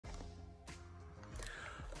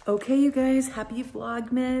Okay, you guys, happy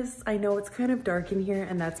Vlogmas. I know it's kind of dark in here,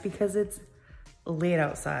 and that's because it's late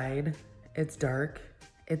outside. It's dark,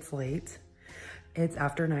 it's late, it's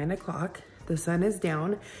after 9 o'clock. The sun is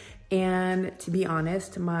down, and to be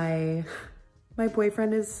honest, my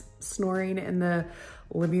boyfriend is snoring in the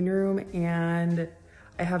living room, and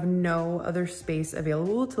I have no other space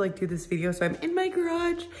available to like do this video. So I'm in my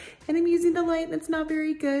garage and I'm using the light that's not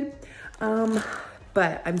very good.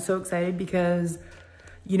 But I'm so excited because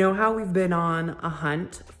you know how we've been on a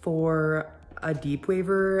hunt for a deep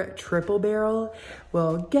waver triple barrel?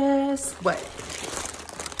 Well, guess what?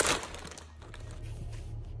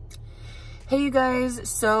 Hey you guys,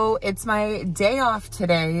 so it's my day off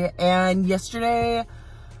today, and yesterday,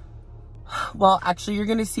 well, actually you're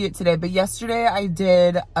gonna see it today, but yesterday I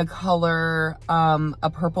did a color, a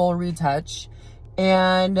purple retouch,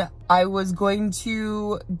 and I was going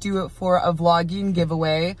to do it for a vlogging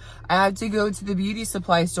giveaway. I had to go to the beauty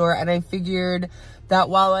supply store, and I figured that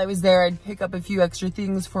while I was there, I'd pick up a few extra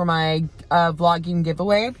things for my vlogging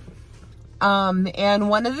giveaway. And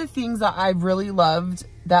one of the things that I've really loved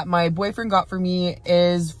that my boyfriend got for me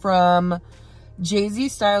is from Jay-Z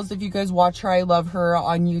Styles. If you guys watch her, I love her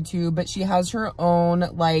on YouTube, but she has her own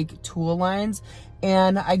like tool lines,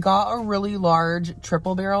 and I got a really large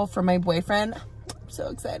triple barrel for my boyfriend. I'm so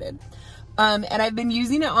excited. And I've been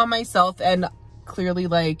using it on myself, and clearly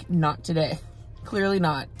like not today. Clearly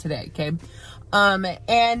not today, okay?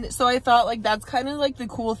 And so I thought like that's kind of like the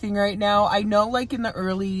cool thing right now. I know like in the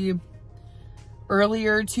earlier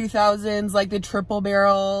 2000s, like the triple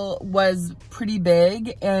barrel was pretty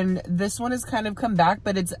big, and this one has kind of come back,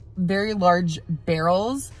 but it's very large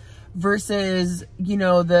barrels versus, you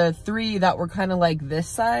know, the three that were kind of like this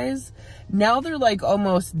size. Now they're like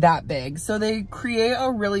almost that big. So they create a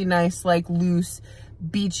really nice, like loose,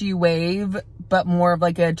 beachy wave, but more of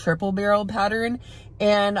like a triple barrel pattern.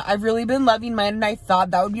 And I've really been loving mine, and I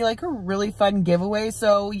thought that would be like a really fun giveaway.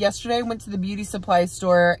 So yesterday I went to the beauty supply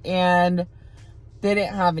store and they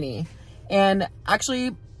didn't have any. And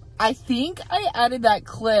actually, I think I added that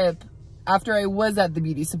clip after I was at the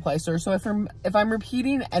beauty supply store. So if I'm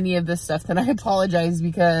repeating any of this stuff, then I apologize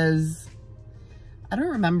because I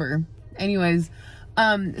don't remember. Anyways,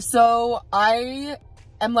 so I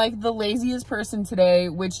am like the laziest person today,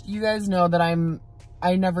 which you guys know that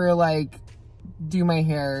I never like do my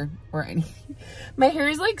hair or anything. My hair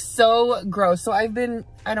is like so gross. So I don't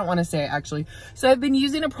want to say it actually. So I've been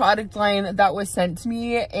using a product line that was sent to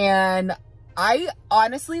me, and I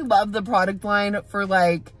honestly love the product line for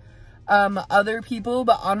like other people,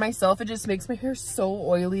 but on myself it just makes my hair so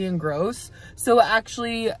oily and gross. So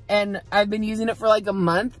actually, and I've been using it for like a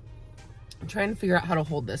month. I'm trying to figure out how to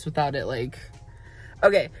hold this without it like,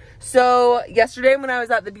 okay, so yesterday when I was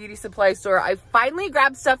at the beauty supply store, I finally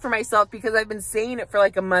grabbed stuff for myself because I've been saying it for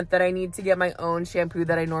like a month that I need to get my own shampoo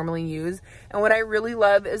that I normally use. And what I really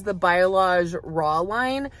love is the Biolage Raw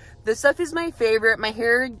line. This stuff is my favorite. My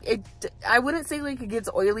hair, I wouldn't say like it gets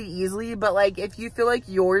oily easily, but like if you feel like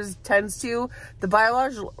yours tends to, the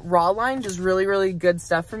Biolage Raw line does really, really good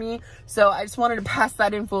stuff for me. So I just wanted to pass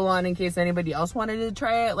that info on in case anybody else wanted to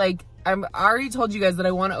try it. Like, I already told you guys that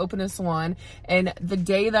I want to open a salon, and the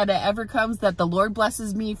day that it ever comes that the Lord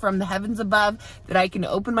blesses me from the heavens above that I can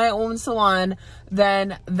open my own salon,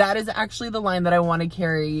 then that is actually the line that I want to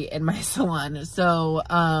carry in my salon. So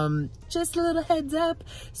just a little heads up.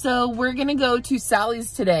 So we're gonna go to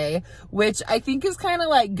Sally's today, which I think is kind of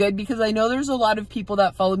like good because I know there's a lot of people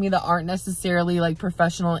that follow me that aren't necessarily like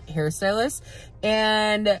professional hairstylists,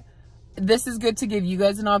 and this is good to give you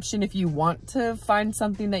guys an option. If you want to find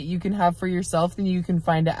something that you can have for yourself, then you can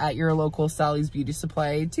find it at your local Sally's Beauty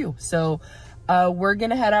Supply too. So we're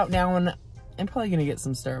gonna head out now, and I'm probably gonna get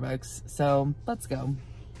some Starbucks. So let's go.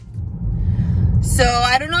 So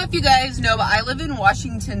I don't know if you guys know, but I live in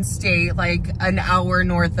Washington State, like an hour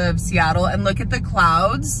north of Seattle, and look at the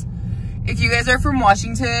clouds. If you guys are from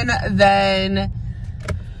Washington, then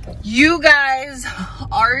you guys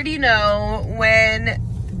already know when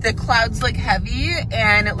the clouds look heavy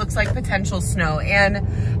and it looks like potential snow.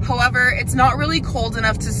 And however, it's not really cold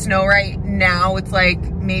enough to snow right now. It's like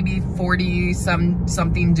maybe 40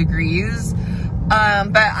 something degrees.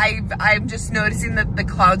 But I'm just noticing that the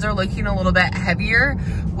clouds are looking a little bit heavier,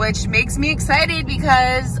 which makes me excited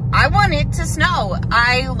because I want it to snow.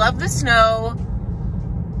 I love the snow.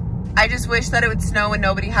 I just wish that it would snow and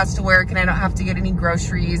nobody has to work and I don't have to get any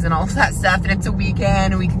groceries and all of that stuff, and it's a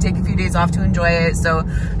weekend and we can take a few days off to enjoy it. So,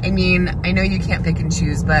 I mean, I know you can't pick and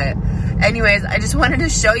choose, but anyways, I just wanted to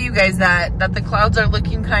show you guys that the clouds are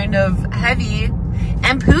looking kind of heavy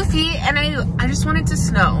and poofy, and I just want it to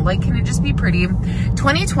snow. Like, can it just be pretty?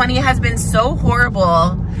 2020 has been so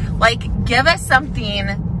horrible Like, give us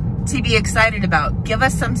something to be excited about. Give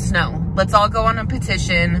us some snow. Let's all go on a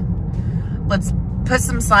petition. Let's put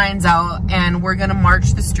some signs out, and we're gonna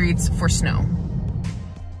march the streets for snow.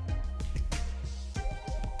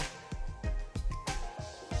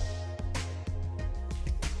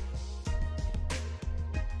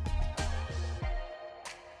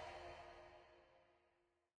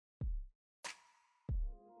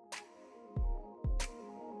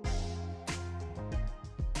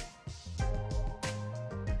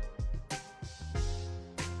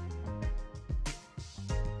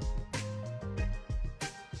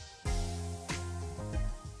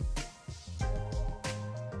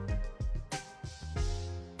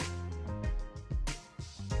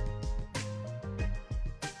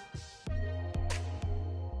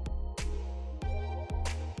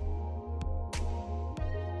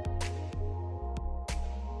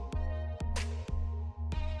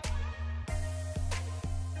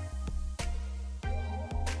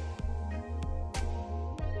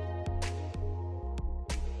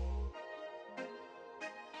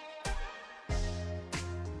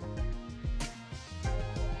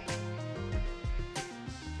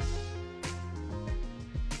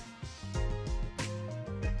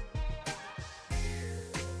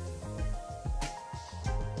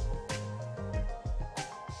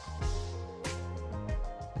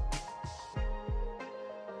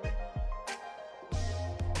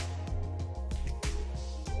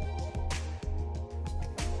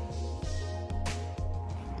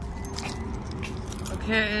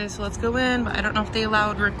 Okay, so let's go in, but I don't know if they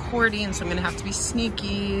allowed recording, so I'm gonna have to be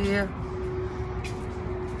sneaky.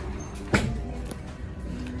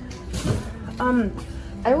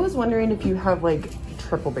 I was wondering if you have like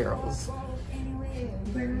triple barrels.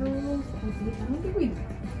 Barrels? I don't think we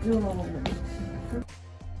do.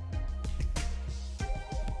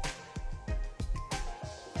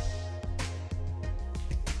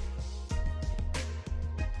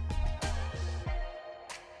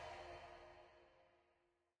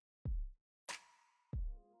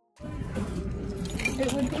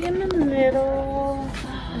 It would be in the middle.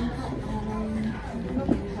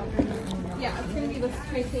 Yeah, it's gonna be this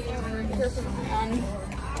titanium or here from the end.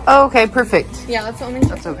 Oh, okay, perfect. Yeah, that's the only.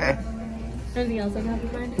 That's okay. Anything else I can help you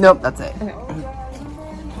find? Nope, that's it. Okay.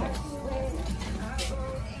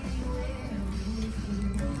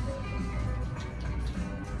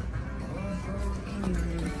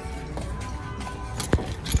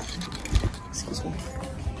 Excuse me.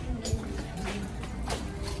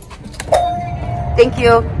 Thank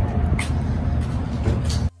you.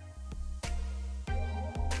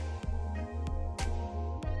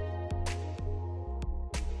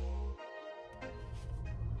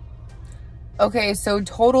 Okay, so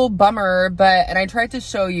total bummer, and I tried to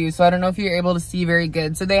show you, so I don't know if you're able to see very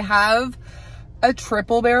good. So they have a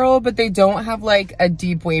triple barrel, but they don't have like a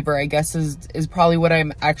deep waver, I guess is probably what I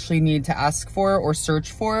actually need to ask for or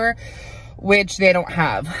search for, which they don't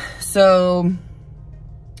have. So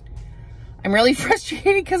I'm really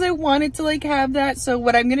frustrated because I wanted to like have that. So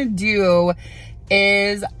what I'm gonna do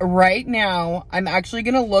is right now, I'm actually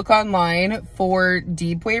gonna look online for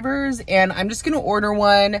deep waivers, and I'm just gonna order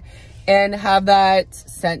one and have that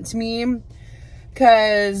sent to me.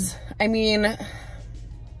 Cause I mean,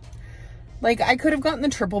 like I could have gotten the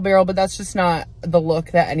triple barrel, but that's just not the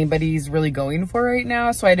look that anybody's really going for right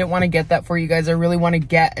now. So I didn't want to get that for you guys. I really want to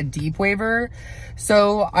get a deep waiver.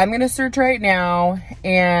 So I'm going to search right now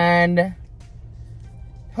and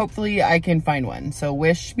hopefully I can find one. So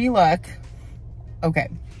wish me luck. Okay.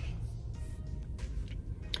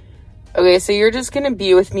 Okay, so you're just going to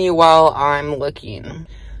be with me while I'm looking.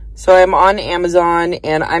 So I'm on Amazon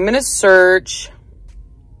and I'm going to search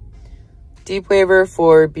deep waiver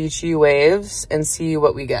for beachy waves and see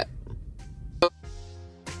what we get.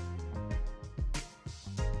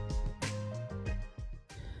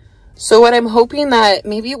 So what I'm hoping that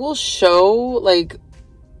maybe it will show like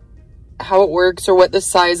how it works or what the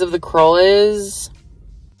size of the curl is.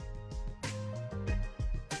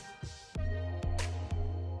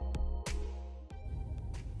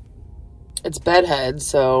 It's bedhead,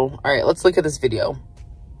 so all right, let's look at this video.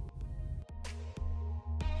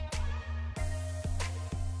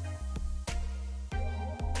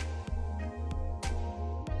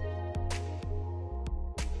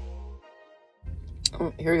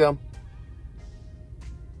 Oh, here we go.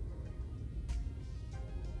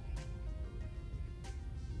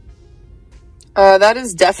 That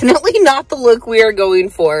is definitely not the look we are going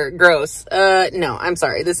for. Gross. No, I'm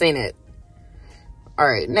sorry. This ain't it. All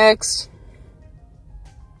right, next.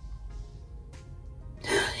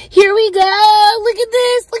 Here we go. Look at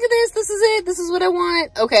this. Look at this. This is it. This is what I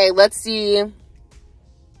want. Okay, let's see.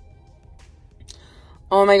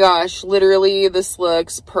 Oh my gosh, literally this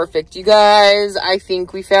looks perfect, you guys. I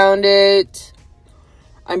think we found it.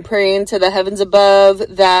 I'm praying to the heavens above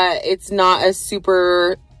that it's not a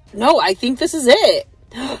super... No, I think this is it.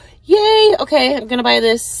 Yay. Okay, I'm gonna buy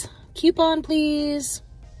this. Coupon, please.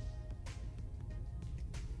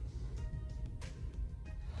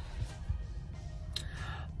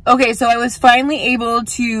 Okay, so I was finally able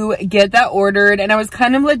to get that ordered, and I was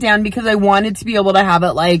kind of let down because I wanted to be able to have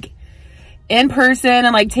it like in person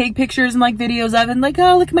and like take pictures and like videos of it and like,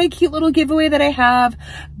 oh, look at my cute little giveaway that I have.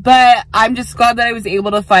 But I'm just glad that I was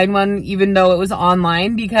able to find one even though it was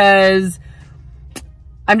online, because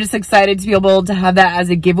I'm just excited to be able to have that as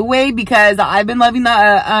a giveaway, because I've been loving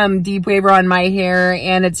the deep waver on my hair,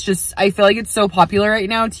 and it's just, I feel like it's so popular right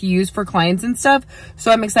now to use for clients and stuff.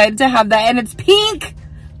 So I'm excited to have that, and it's pink.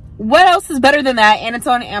 What else is better than that? And it's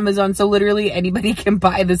on Amazon, so literally anybody can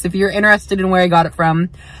buy this. If you're interested in where I got it from,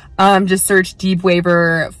 just search deep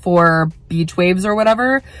waver for beach waves or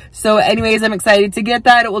whatever. So anyways, I'm excited to get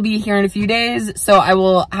that. It will be here in a few days, so I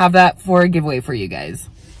will have that for a giveaway for you guys.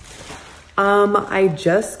 I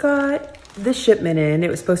just got the shipment in. It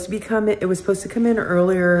was supposed to come in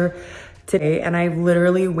earlier today, and I've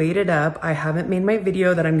literally waited up. I haven't made my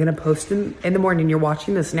video that I'm gonna post in the morning. You're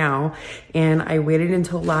watching this now, and I waited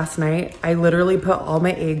until last night. I literally put all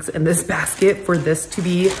my eggs in this basket for this to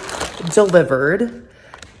be delivered,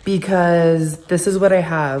 because this is what I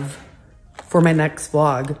have for my next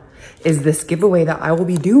vlog, is this giveaway that I will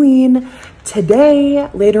be doing today,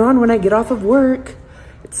 later on when I get off of work.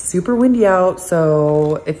 It's super windy out,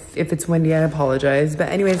 so if it's windy, I apologize. But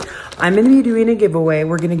anyways, I'm gonna be doing a giveaway.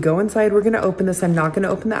 We're gonna go inside, we're gonna open this. I'm not gonna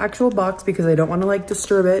open the actual box because I don't wanna like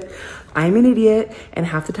disturb it. I'm an idiot, and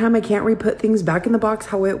half the time I can't re-put things back in the box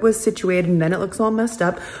how it was situated, and then it looks all messed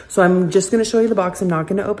up. So I'm just gonna show you the box. I'm not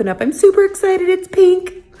gonna open up. I'm super excited, it's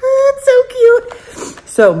pink. Oh, it's so cute.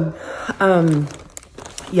 So,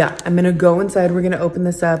 yeah, I'm gonna go inside, we're gonna open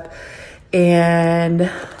this up, and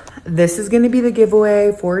this is going to be the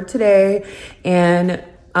giveaway for today. And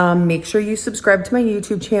make sure you subscribe to my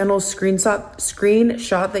YouTube channel,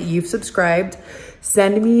 screenshot that you've subscribed,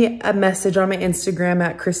 send me a message on my Instagram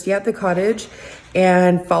at Christy@the_cottage,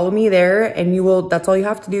 and follow me there, and that's all you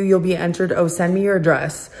have to do. You'll be entered. Oh, send me your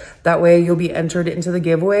address. That way you'll be entered into the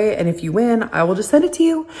giveaway, and if you win, I will just send it to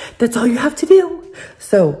you. That's all you have to do.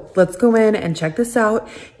 So let's go in and check this out,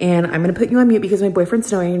 and I'm going to put you on mute because my boyfriend's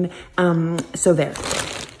snoring. So there.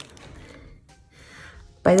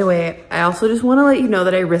 By the way, I also just want to let you know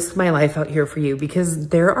that I risked my life out here for you, because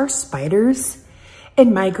there are spiders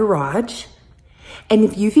in my garage. And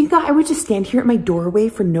if you think that I would just stand here at my doorway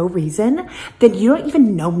for no reason, then you don't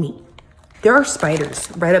even know me. There are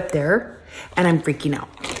spiders right up there, and I'm freaking out.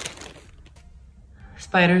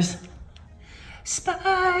 Spiders.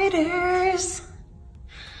 Spiders.